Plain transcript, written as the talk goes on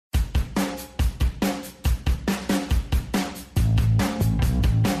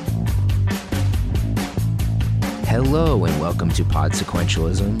Hello and welcome to Pod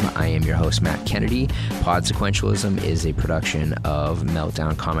Sequentialism. I am your host, Matt Kennedy. Pod Sequentialism is a production of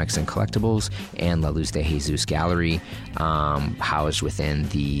Meltdown Comics and Collectibles and La Luz de Jesus Gallery, housed within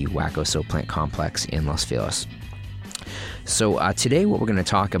the Wacko Soap Plant Complex in Los Feliz. So today what we're going to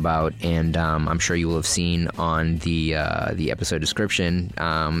talk about, and I'm sure you will have seen on the episode description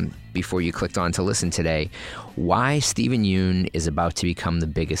before you clicked on to listen today, why Steven Yeun is about to become the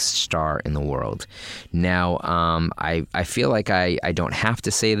biggest star in the world. Now, I feel like I don't have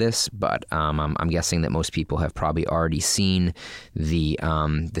to say this, but I'm guessing that most people have probably already seen the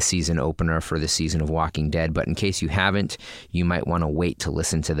season opener for the season of Walking Dead. But in case you haven't, you might want to wait to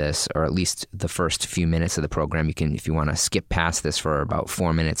listen to this, or at least the first few minutes of the program. You can, if you want to skip past this for about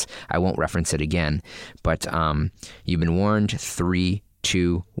 4 minutes, I won't reference it again. But you've been warned. 3,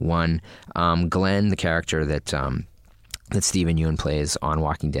 2, 1. Glenn, the character that Steven Yeun plays on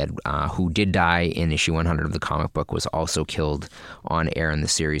Walking Dead, who did die in issue 100 of the comic book, was also killed on air in the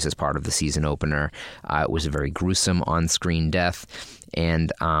series as part of the season opener. It was a very gruesome on-screen death,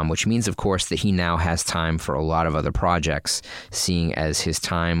 and which means, of course, that he now has time for a lot of other projects, seeing as his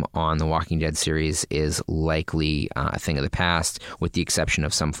time on the Walking Dead series is likely a thing of the past, with the exception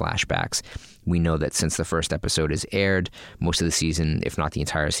of some flashbacks. We know that since the first episode is aired, most of the season, if not the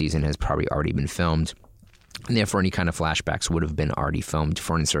entire season, has probably already been filmed. And therefore, any kind of flashbacks would have been already filmed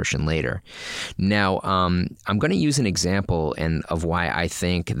for insertion later. Now, I'm going to use an example of why I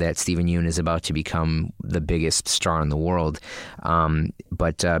think that Steven Yeun is about to become the biggest star in the world.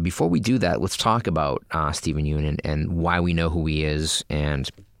 But before we do that, let's talk about Steven Yeun and why we know who he is and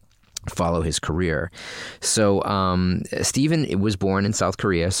follow his career. So Steven was born in South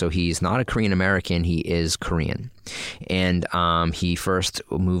Korea, so he's not a Korean American, he is Korean. And he first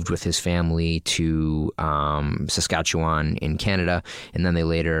moved with his family to Saskatchewan in Canada, and then they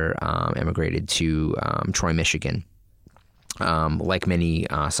later emigrated to Troy, Michigan. Like many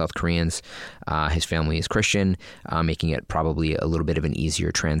South Koreans, his family is Christian, making it probably a little bit of an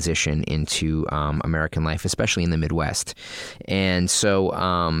easier transition into American life, especially in the Midwest. And so,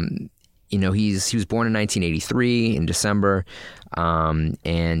 he was born in 1983 in December,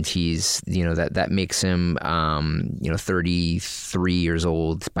 and he's, that makes him, 33 years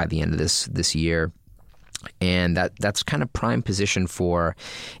old by the end of this year. And that's kind of prime position for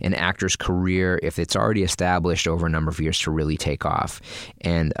an actor's career if it's already established over a number of years to really take off.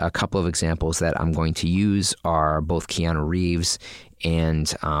 And a couple of examples that I'm going to use are both Keanu Reeves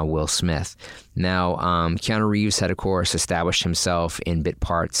and Will Smith. Now, Keanu Reeves had, of course, established himself in bit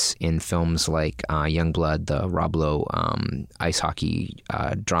parts in films like Youngblood, the Rob Lowe ice hockey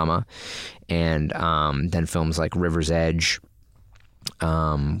drama, and then films like River's Edge,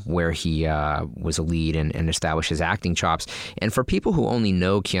 where he was a lead and established his acting chops. And for people who only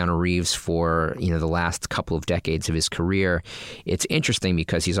know Keanu Reeves for the last couple of decades of his career, it's interesting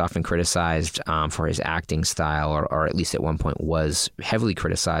because he's often criticized for his acting style, or at least at one point was heavily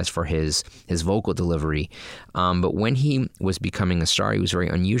criticized for his vocal delivery. But when he was becoming a star, he was very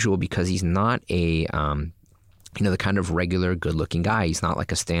unusual because he's not a the kind of regular good-looking guy. He's not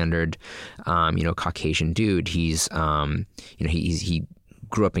like a standard, Caucasian dude. He's, he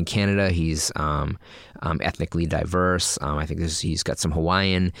grew up in Canada. He's ethnically diverse. I think he's got some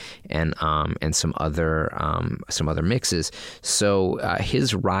Hawaiian and some other mixes. So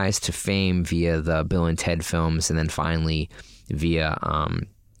his rise to fame via the Bill and Ted films, and then finally via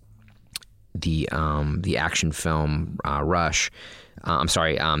the action film Rush.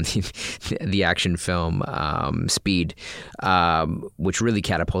 The action film Speed, which really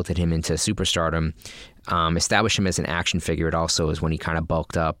catapulted him into superstardom, established him as an action figure. It also is when he kind of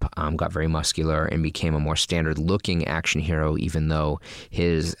bulked up, got very muscular, and became a more standard-looking action hero, even though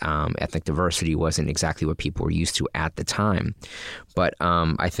his ethnic diversity wasn't exactly what people were used to at the time. But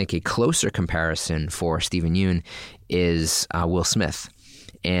I think a closer comparison for Steven Yeun is Will Smith.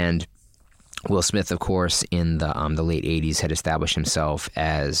 And Will Smith, of course, in the late 80s had established himself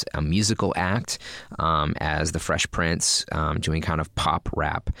as a musical act, as the Fresh Prince, doing kind of pop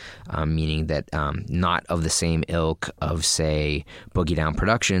rap, meaning that not of the same ilk of, say, Boogie Down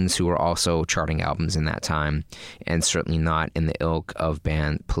Productions, who were also charting albums in that time, and certainly not in the ilk of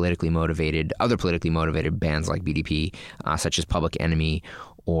other politically motivated bands like BDP, such as Public Enemy,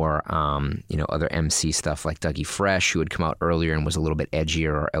 or other MC stuff like Dougie Fresh, who had come out earlier and was a little bit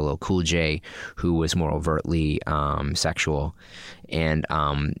edgier, or LL Cool J, who was more overtly sexual and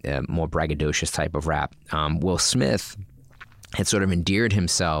more braggadocious type of rap. Will Smith had sort of endeared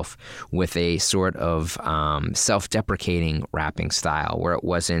himself with a sort of self-deprecating rapping style where it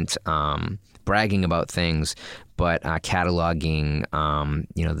wasn't bragging about things, but cataloging,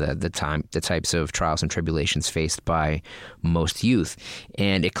 the types of trials and tribulations faced by most youth.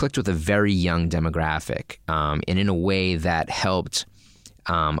 And it clicked with a very young demographic, and in a way that helped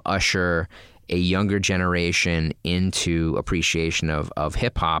usher a younger generation into appreciation of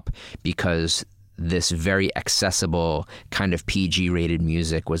hip-hop, because this very accessible kind of PG-rated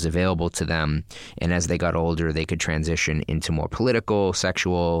music was available to them. And as they got older, they could transition into more political,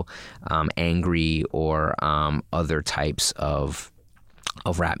 sexual, angry, or other types of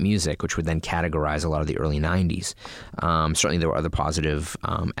rap music, which would then categorize a lot of the early 90s. Certainly there were other positive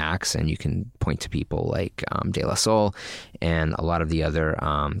acts, and you can point to people like De La Soul and a lot of the other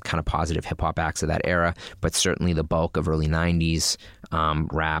kind of positive hip-hop acts of that era, but certainly the bulk of early 90s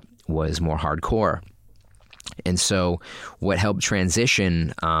rap was more hardcore. And so what helped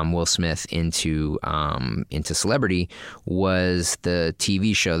transition Will Smith into celebrity was the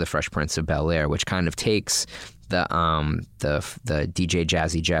TV show The Fresh Prince of Bel-Air, which kind of takes the DJ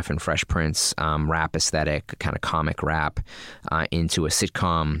Jazzy Jeff and Fresh Prince rap aesthetic, kind of comic rap, into a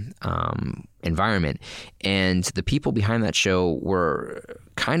sitcom environment. And the people behind that show were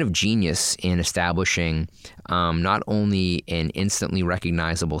kind of genius in establishing not only an instantly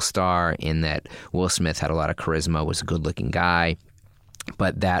recognizable star in that Will Smith had a lot of charisma, was a good-looking guy,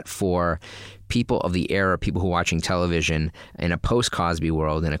 but that for people of the era, people who were watching television in a post-Cosby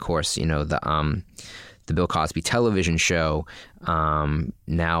world, and of course, the Bill Cosby television show,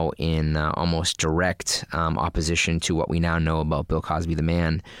 now in almost direct opposition to what we now know about Bill Cosby the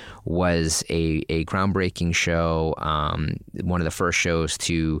man, was a groundbreaking show, one of the first shows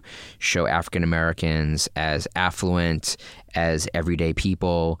to show African Americans as affluent, as everyday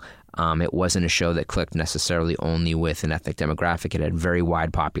people. It wasn't a show that clicked necessarily only with an ethnic demographic. It had very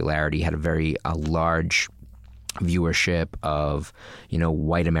wide popularity, had a very large viewership of,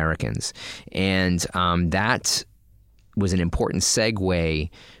 white Americans. And that was an important segue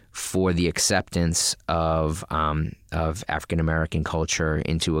for the acceptance of African American culture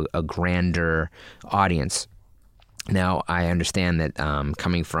into a grander audience. Now, I understand that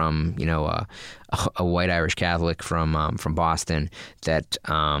coming from, a white Irish Catholic from Boston, that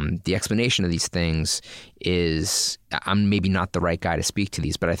the explanation of these things is, I'm maybe not the right guy to speak to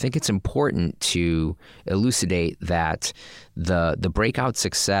these, but I think it's important to elucidate that the breakout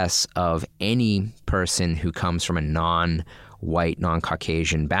success of any person who comes from a non-white,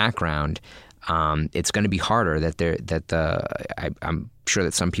 non-Caucasian background, it's going to be harder. I'm sure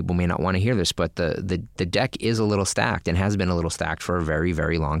that some people may not want to hear this, but the deck is a little stacked and has been a little stacked for a very,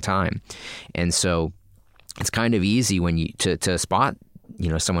 very long time. And so it's kind of easy to spot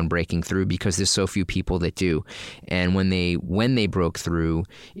someone breaking through, because there's so few people that do. And when they broke through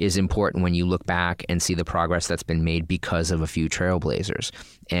is important when you look back and see the progress that's been made because of a few trailblazers.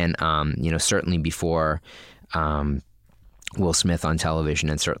 And certainly before Will Smith on television,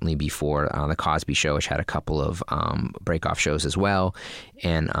 and certainly before The Cosby Show, which had a couple of break-off shows as well.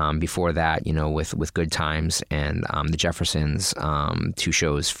 And before that, with Good Times and The Jeffersons, two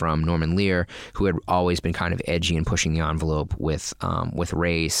shows from Norman Lear, who had always been kind of edgy and pushing the envelope with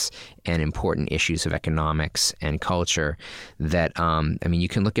race and important issues of economics and culture. That, you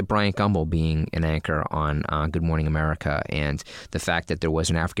can look at Bryant Gumbel being an anchor on Good Morning America, and the fact that there was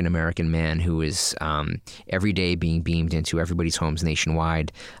an African-American man who was every day being beamed into everybody's homes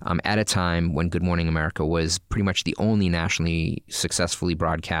nationwide, at a time when Good Morning America was pretty much the only nationally successfully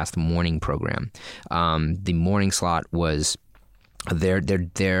broadcast morning program. The morning slot was their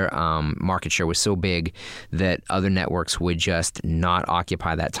market share was so big that other networks would just not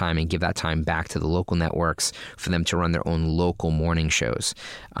occupy that time and give that time back to the local networks for them to run their own local morning shows.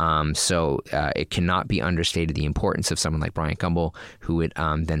 So it cannot be understated the importance of someone like Bryant Gumbel, who would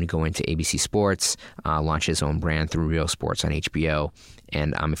then go into ABC Sports, launch his own brand through Real Sports on HBO.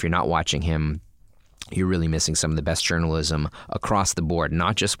 And if you're not watching him, you're really missing some of the best journalism across the board,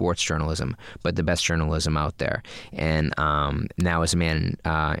 not just sports journalism, but the best journalism out there. And now as a man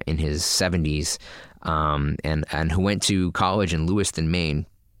in his 70s and who went to college in Lewiston, Maine,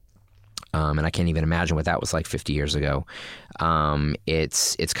 and I can't even imagine what that was like 50 years ago.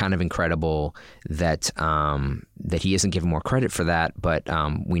 It's kind of incredible that he isn't given more credit for that, but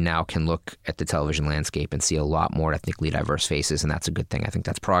we now can look at the television landscape and see a lot more ethnically diverse faces, and that's a good thing. I think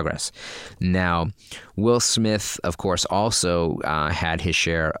that's progress. Now, Will Smith, of course, also had his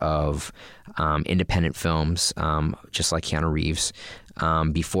share of independent films, just like Keanu Reeves,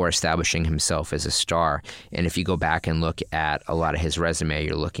 before establishing himself as a star. And if you go back and look at a lot of his resume,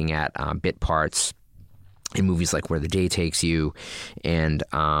 you're looking at bit parts in movies like Where the Day Takes You and,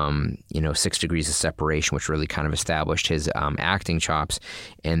 6 Degrees of Separation, which really kind of established his acting chops,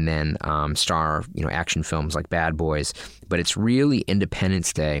 and then star, action films like Bad Boys. But it's really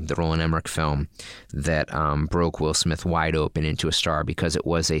Independence Day, the Roland Emmerich film, that broke Will Smith wide open into a star, because it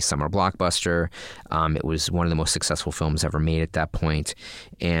was a summer blockbuster. It was one of the most successful films ever made at that point,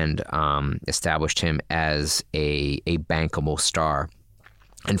 and established him as a bankable star.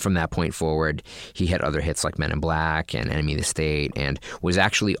 And from that point forward, he had other hits like Men in Black and Enemy of the State, and was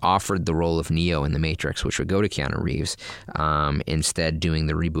actually offered the role of Neo in The Matrix, which would go to Keanu Reeves, instead doing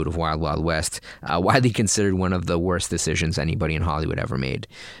the reboot of Wild Wild West, widely considered one of the worst decisions anybody in Hollywood ever made.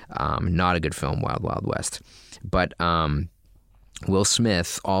 Not a good film, Wild Wild West. But Will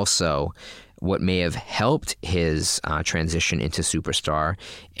Smith also, what may have helped his transition into superstar,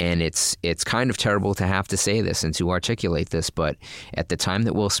 and it's kind of terrible to have to say this and to articulate this, but at the time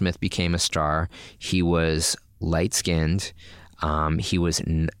that Will Smith became a star, he was light-skinned. He was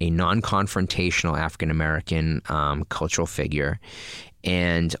a non-confrontational African-American cultural figure.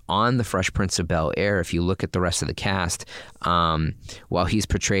 And on The Fresh Prince of Bel-Air, if you look at the rest of the cast, while he's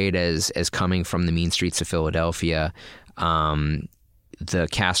portrayed as coming from the mean streets of Philadelphia, the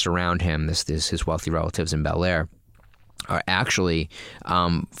cast around him, his wealthy relatives in Bel-Air, are actually,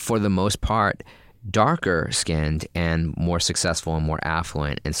 for the most part, darker skinned and more successful and more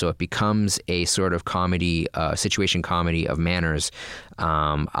affluent. And so it becomes a sort of comedy, situation comedy of manners,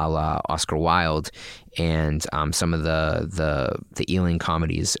 a la Oscar Wilde, and some of the Ealing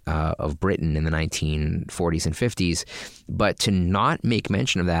comedies of Britain in the 1940s and 50s. But to not make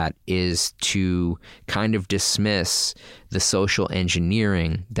mention of that is to kind of dismiss the social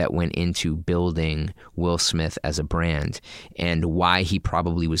engineering that went into building Will Smith as a brand, and why he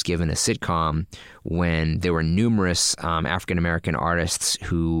probably was given a sitcom when there were numerous African-American artists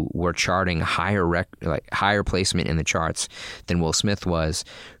who were charting higher placement in the charts than Will Smith was,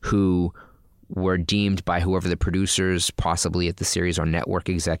 who were deemed by whoever the producers, possibly at the series, or network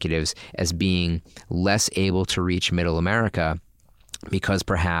executives, as being less able to reach middle America because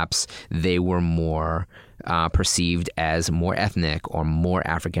perhaps they were more perceived as more ethnic or more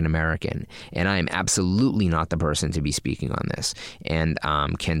African American. And I am absolutely not the person to be speaking on this, and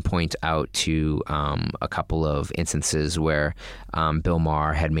can point out to a couple of instances where Bill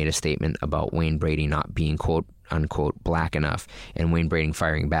Maher had made a statement about Wayne Brady not being, quote unquote, black enough, and Wayne Brady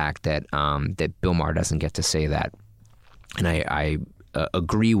firing back that Bill Maher doesn't get to say that. And I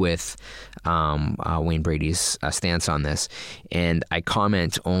agree with Wayne Brady's stance on this, and I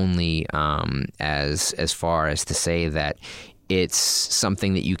comment only as far as to say that it's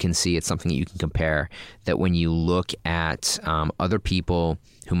something that you can see, it's something that you can compare, that when you look at other people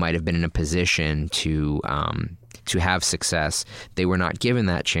who might have been in a position to have success, they were not given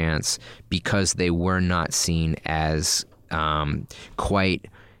that chance because they were not seen as quite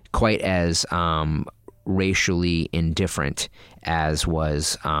as racially indifferent as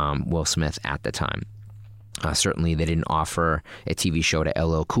was Will Smith at the time. Certainly, they didn't offer a TV show to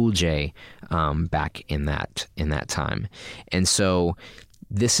LL Cool J back in that time, and so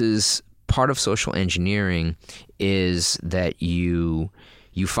this is part of social engineering, is that you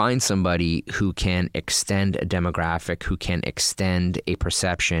find somebody who can extend a demographic, who can extend a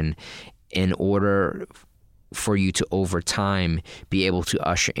perception, in order for you to, over time, be able to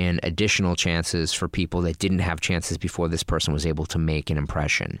usher in additional chances for people that didn't have chances before this person was able to make an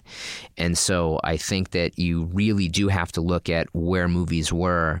impression. And so I think that you really do have to look at where movies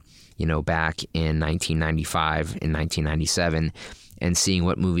were, back in 1995 and 1997, and seeing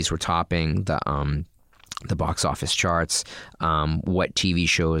what movies were topping the box office charts, what TV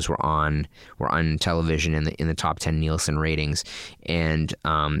shows were on television in the top 10 Nielsen ratings, and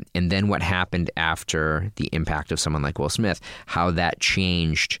then what happened after the impact of someone like Will Smith, how that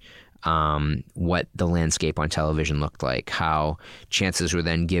changed what the landscape on television looked like, how chances were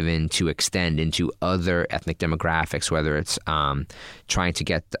then given to extend into other ethnic demographics, whether it's trying to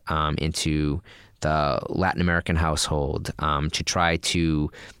get into the Latin American household, to try to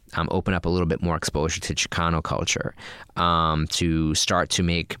open up a little bit more exposure to Chicano culture, to start to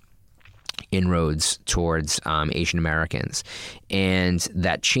make inroads towards Asian Americans. And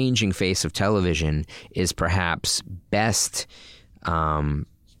that changing face of television is perhaps best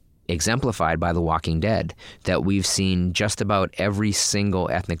exemplified by The Walking Dead, that we've seen just about every single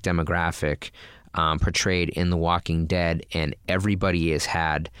ethnic demographic portrayed in The Walking Dead, and everybody has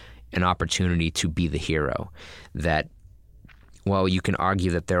had an opportunity to be the hero. That while you can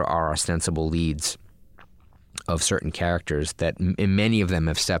argue that there are ostensible leads of certain characters, that many of them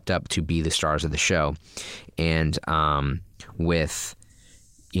have stepped up to be the stars of the show. And with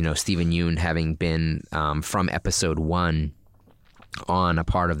Stephen Yeun having been from episode 1 on a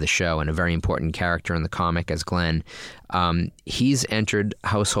part of the show and a very important character in the comic as Glenn, he's entered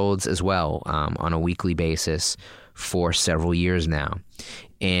households as well on a weekly basis for several years now.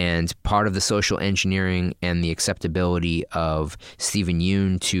 And part of the social engineering and the acceptability of Stephen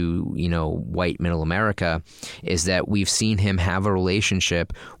Yeun to, white middle America is that we've seen him have a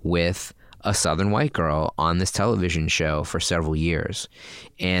relationship with a Southern white girl on this television show for several years.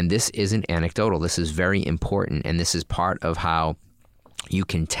 And this isn't anecdotal. This is very important. And this is part of how you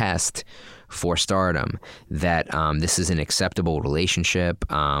can test for stardom, that this is an acceptable relationship.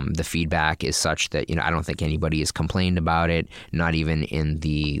 The feedback is such that, I don't think anybody has complained about it, not even in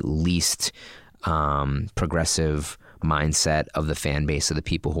the least progressive mindset of the fan base of the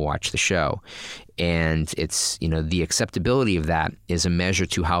people who watch the show. And it's, the acceptability of that is a measure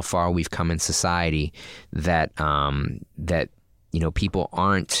to how far we've come in society, that people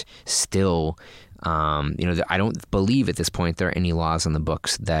aren't still I don't believe at this point there are any laws on the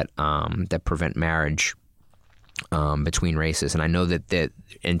books that prevent marriage between races. And I know that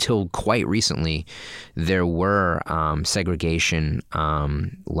until quite recently, there were segregation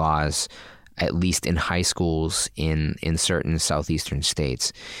laws, at least in high schools in certain southeastern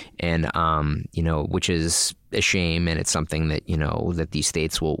states, and which is a shame, and it's something that that these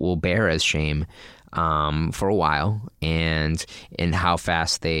states will bear as shame for a while, and how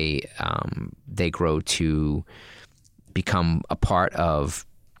fast they grow to become a part of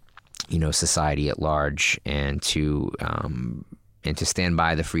society at large, and to stand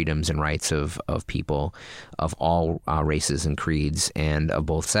by the freedoms and rights of people of all races and creeds and of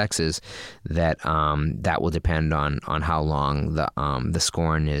both sexes. That will depend on how long the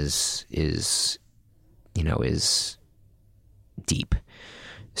scorn is deep.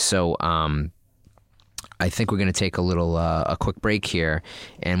 So I think we're going to take a quick break here,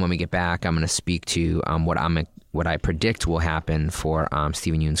 and when we get back, I'm going to speak to what I predict will happen for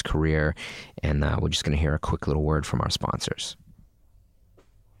Stephen Yeun's career, and we're just going to hear a quick little word from our sponsors.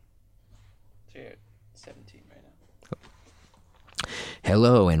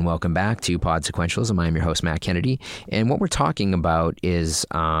 Hello and welcome back to Pod Sequentialism. I am your host, Matt Kennedy, and what we're talking about is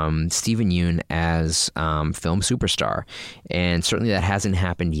Stephen Yeun as film superstar, and certainly that hasn't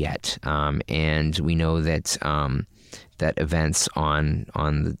happened yet. And we know that that events on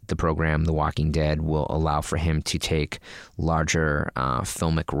the program The Walking Dead will allow for him to take larger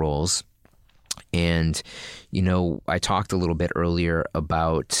filmic roles. And, I talked a little bit earlier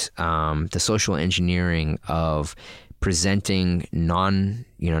about the social engineering of presenting non-white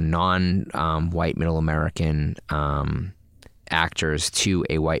middle American actors to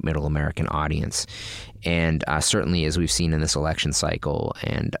a white middle American audience. And certainly, as we've seen in this election cycle,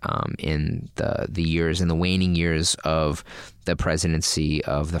 and in the waning years of the presidency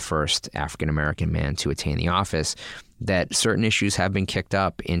of the first African American man to attain the office, that certain issues have been kicked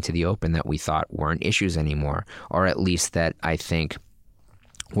up into the open that we thought weren't issues anymore, or at least that I think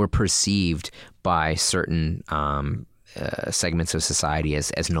were perceived by certain segments of society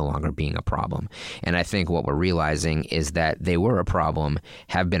as no longer being a problem. And I think what we're realizing is that they were a problem,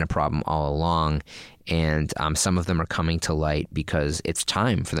 have been a problem all along, and some of them are coming to light because it's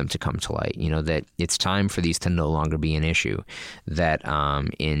time for them to come to light. That it's time for these to no longer be an issue. That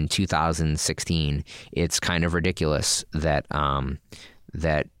in 2016, it's kind of ridiculous that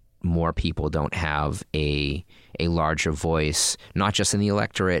more people don't have a larger voice, not just in the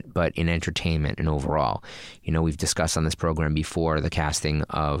electorate, but in entertainment and overall. We've discussed on this program before the casting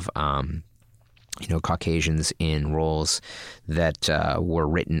of Caucasians in roles that were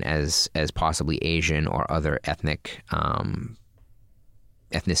written as possibly Asian or other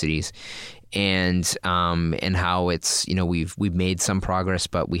ethnicities, and how it's we've made some progress,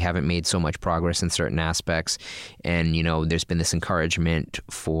 but we haven't made so much progress in certain aspects. And there's been this encouragement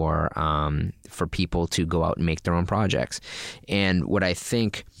for people to go out and make their own projects. And what I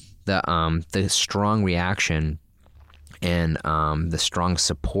think the strong reaction and the strong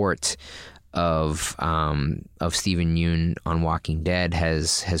support of Stephen Yeun on Walking Dead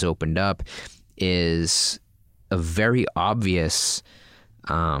has opened up is a very obvious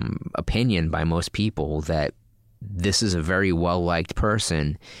opinion by most people that this is a very well-liked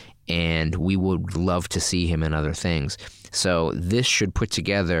person, and we would love to see him in other things. So this should put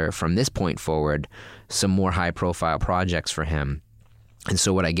together, from this point forward, some more high-profile projects for him. And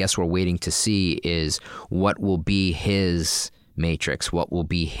so what I guess we're waiting to see is what will be his Matrix? What will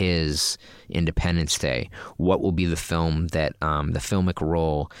be his Independence Day? What will be the film that the filmic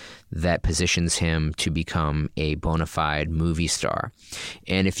role that positions him to become a bona fide movie star?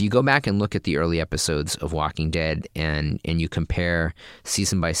 And if you go back and look at the early episodes of Walking Dead and you compare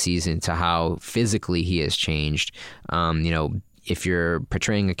season by season to how physically he has changed, if you're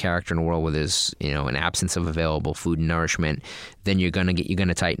portraying a character in a world where there's an absence of available food and nourishment, then you're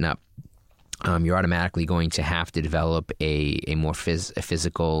gonna tighten up. You're automatically going to have to develop a more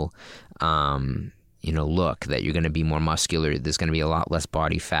physical look, that you're going to be more muscular. There's going to be a lot less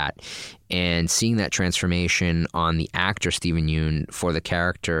body fat. And seeing that transformation on the actor Steven Yeun for the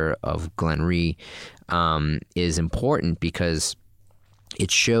character of Glenn Rhee is important, because it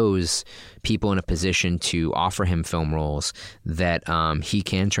shows people in a position to offer him film roles that he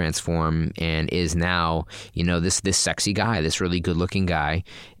can transform, and is now, this sexy guy, this really good-looking guy,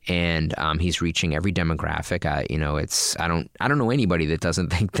 and he's reaching every demographic. I don't know anybody that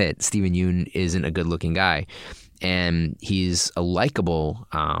doesn't think that Steven Yeun isn't a good-looking guy. And he's a likable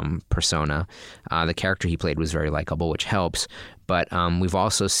persona. The character he played was very likable, which helps. But we've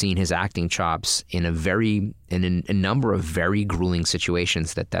also seen his acting chops in a number of very grueling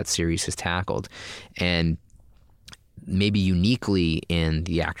situations that series has tackled. And maybe uniquely in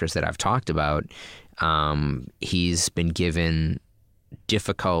the actors that I've talked about, he's been given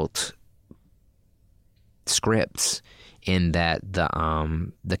difficult scripts, in that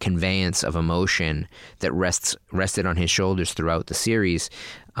the conveyance of emotion that rested on his shoulders throughout the series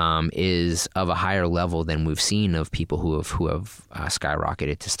is of a higher level than we've seen of people who have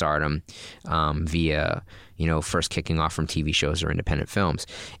skyrocketed to stardom via first kicking off from TV shows or independent films.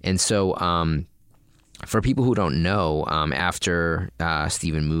 And so for people who don't know, after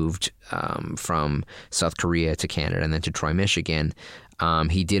Steven moved from South Korea to Canada and then to Troy, Michigan,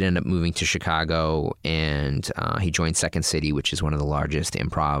 he did end up moving to Chicago, and he joined Second City, which is one of the largest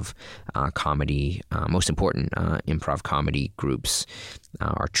improv comedy, most important improv comedy groups,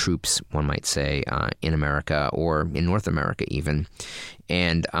 or troops, one might say, in America, or in North America even.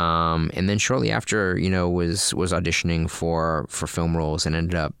 And then shortly after, was auditioning for film roles, and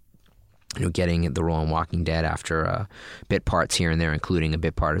ended up getting the role in Walking Dead after bit parts here and there, including a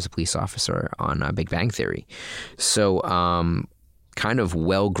bit part as a police officer on Big Bang Theory. So kind of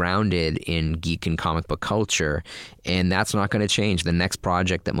well-grounded in geek and comic book culture, and that's not going to change. The next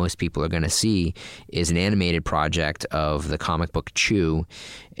project that most people are going to see is an animated project of the comic book Chew,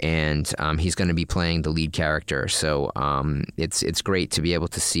 and he's going to be playing the lead character. So it's great to be able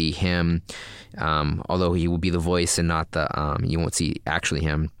to see him, although he will be the voice and not the you won't see actually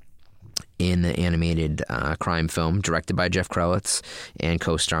him, in the animated crime film directed by Jeff Krelitz and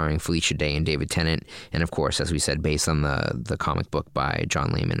co-starring Felicia Day and David Tennant, and of course, as we said, based on the comic book by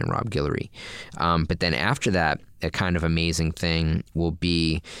John Layman and Rob Guillory. But then after that, a kind of amazing thing will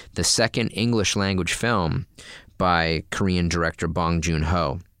be the second English language film by Korean director Bong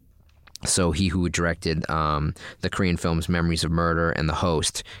Joon-ho. So he who directed the Korean films Memories of Murder and The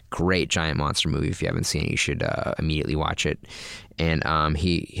Host, great giant monster movie. If you haven't seen it, you should immediately watch it. And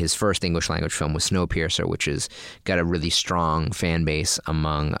his first English language film was Snowpiercer, which has got a really strong fan base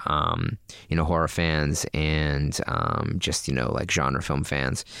among horror fans and just like genre film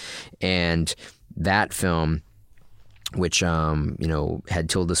fans. And that film, which had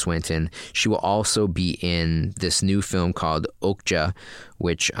Tilda Swinton, she will also be in this new film called Okja,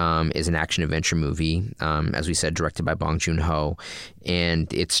 which is an action-adventure movie, as we said, directed by Bong Joon-ho,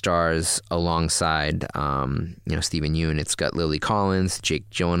 and it stars alongside Steven Yeun. It's got Lily Collins, Jake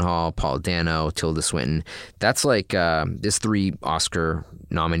Gyllenhaal, Paul Dano, Tilda Swinton. That's like there's 3 Oscar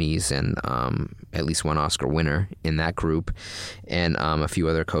nominees and at least 1 Oscar winner in that group, and a few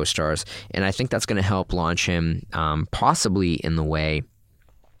other co-stars. And I think that's going to help launch him possibly in the way,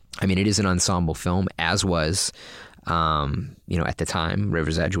 it is an ensemble film, as was at the time,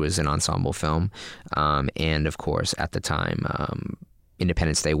 River's Edge was an ensemble film, and of course at the time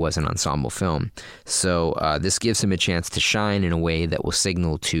Independence Day was an ensemble film. So this gives him a chance to shine in a way that will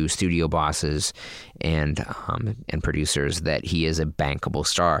signal to studio bosses and producers that he is a bankable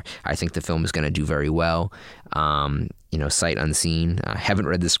star. I think the film is going to do very well. Sight unseen. I haven't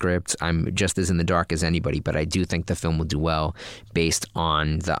read the script. I'm just as in the dark as anybody, but I do think the film will do well based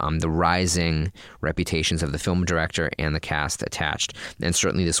on the rising reputations of the film director and the cast attached. And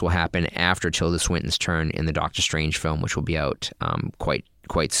certainly this will happen after Tilda Swinton's turn in the Doctor Strange film, which will be out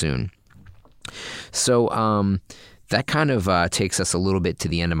quite soon. So that kind of takes us a little bit to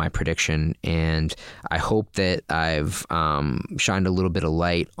the end of my prediction, and I hope that I've shined a little bit of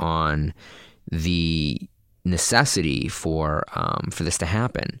light on the necessity for this to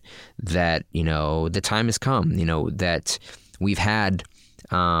happen, that the time has come, that we've had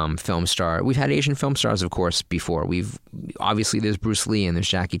we've had Asian film stars, of course, before. Obviously there's Bruce Lee and there's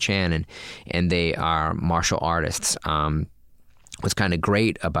Jackie Chan, and they are martial artists. What's kind of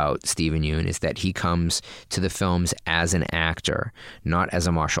great about Steven Yeun is that he comes to the films as an actor, not as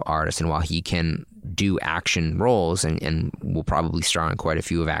a martial artist. And while he can do action roles and will probably star in quite a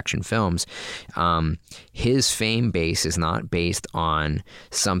few of action films, his fame base is not based on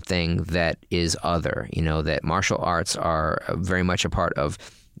something that is other. That martial arts are very much a part of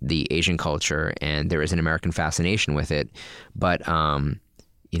the Asian culture, and there is an American fascination with it. But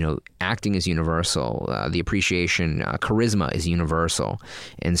acting is universal. The appreciation, charisma is universal.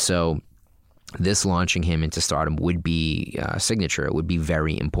 And so this launching him into stardom would be signature. It would be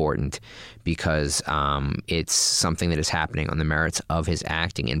very important because it's something that is happening on the merits of his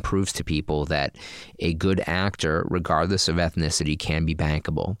acting and proves to people that a good actor, regardless of ethnicity, can be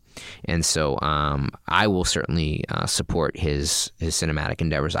bankable. And so I will certainly support his cinematic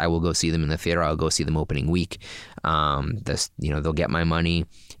endeavors. I will go see them in the theater. I'll go see them opening week. They'll get my money,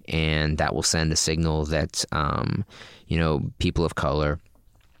 and that will send a signal that people of color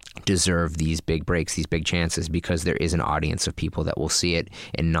deserve these big breaks, these big chances, because there is an audience of people that will see it,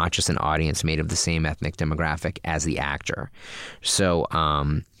 and not just an audience made of the same ethnic demographic as the actor. So,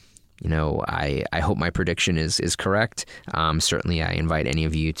 I hope my prediction is correct. Certainly, I invite any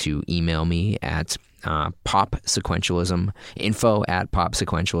of you to email me at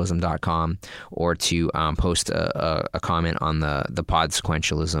info@popsequentialism.com, or to post a comment on the Pod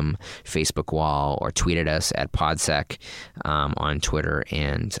Sequentialism Facebook wall, or tweet at us at Podsec on Twitter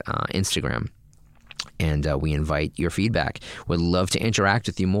and Instagram. And we invite your feedback. Would love to interact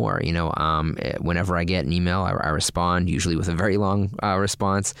with you more. Whenever I get an email, I respond, usually with a very long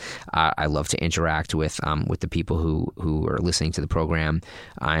response. I love to interact with the people who are listening to the program.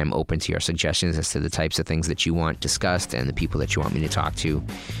 I'm open to your suggestions as to the types of things that you want discussed and the people that you want me to talk to.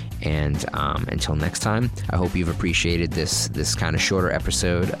 And until next time, I hope you've appreciated this kind of shorter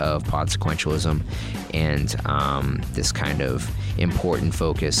episode of Pod Sequentialism, and this kind of important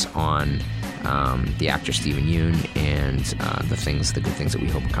focus on the actor Steven Yeun and the good things that we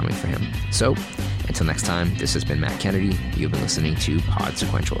hope are coming for him. So, until next time, this has been Matt Kennedy. You've been listening to Pod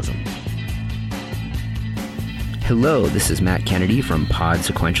Sequentialism. Hello, this is Matt Kennedy from Pod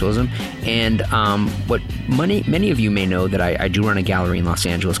Sequentialism, and what many of you may know that I do run a gallery in Los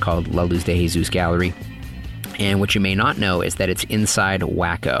Angeles called La Luz de Jesus Gallery. And what you may not know is that it's inside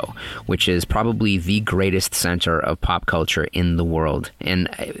Wacko, which is probably the greatest center of pop culture in the world. And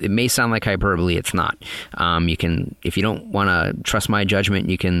it may sound like hyperbole, it's not. If you don't want to trust my judgment,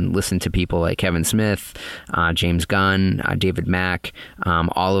 you can listen to people like Kevin Smith, James Gunn, David Mack,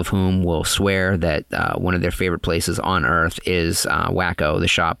 all of whom will swear that one of their favorite places on earth is Wacko, the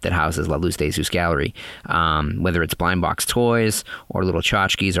shop that houses La Luz de Jesus Gallery. Whether it's blind box toys or little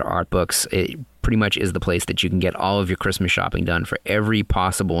tchotchkes or art books, it pretty much is the place that you can get all of your Christmas shopping done for every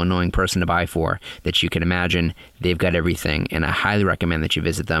possible annoying person to buy for that you can imagine. They've got everything, and I highly recommend that you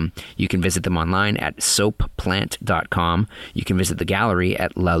visit them. You can visit them online at soapplant.com. You can visit the gallery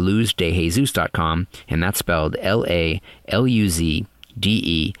at laluzdejesus.com, and that's spelled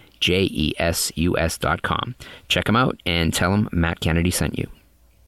LALUZDEJESUS.com. Check them out and tell them Matt Kennedy sent you.